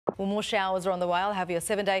Well, more showers are on the way. I'll have your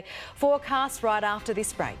 7-day forecast right after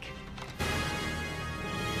this break.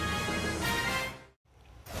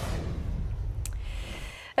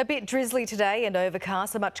 A bit drizzly today and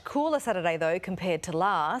overcast. A much cooler Saturday though compared to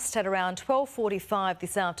last. At around 12:45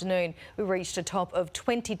 this afternoon we reached a top of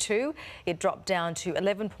 22. It dropped down to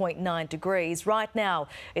 11.9 degrees. Right now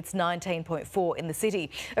it's 19.4 in the city.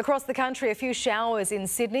 Across the country, a few showers in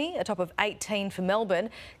Sydney, a top of 18 for Melbourne.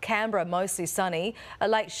 Canberra mostly sunny. A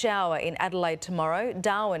late shower in Adelaide tomorrow.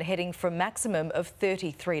 Darwin heading for a maximum of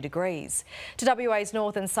 33 degrees. To WA's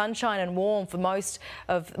north, and sunshine and warm for most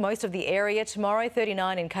of the area tomorrow.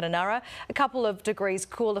 39 in Kununurra, a couple of degrees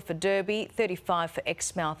cooler for Derby, 35 for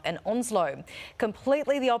Exmouth and Onslow.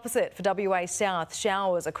 Completely the opposite for WA South,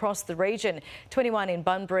 showers across the region, 21 in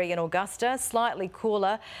Bunbury and Augusta, slightly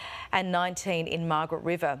cooler, and 19 in Margaret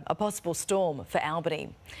River. A possible storm for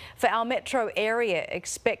Albany. For our metro area,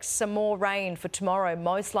 expect some more rain for tomorrow,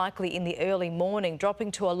 most likely in the early morning, dropping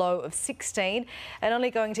to a low of 16 and only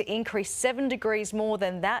going to increase 7 degrees more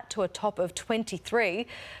than that to a top of 23.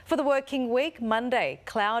 For the working week, Monday,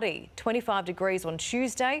 cloudy, 25 degrees on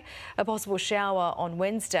Tuesday, a possible shower on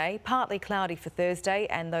Wednesday, partly cloudy for Thursday,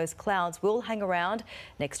 and those clouds will hang around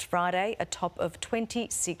next Friday, a top of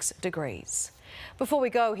 26 degrees. Before we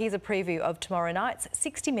go, here's a preview of tomorrow night's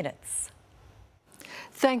 60 Minutes.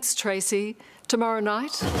 Thanks, Tracy. Tomorrow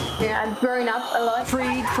night, yeah, I've grown up a lot.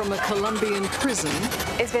 Freed from a Colombian prison.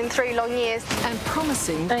 It's been 3 long years. And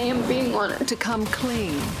promising I am being honest to come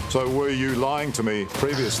clean. So were you lying to me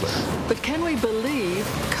previously? But can we believe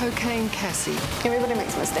Cocaine Cassie? Everybody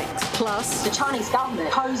makes mistakes. Plus, the Chinese government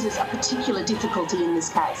poses a particular difficulty in this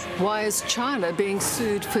case. Why is China being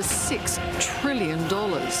sued for $6 trillion?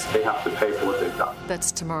 They have to pay for what they've done.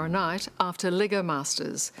 That's tomorrow night after Lego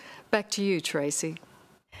Masters. Back to you, Tracy.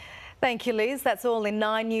 Thank you, Liz. That's all in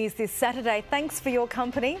 9 News this Saturday. Thanks for your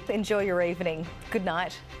company. Enjoy your evening. Good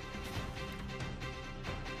night.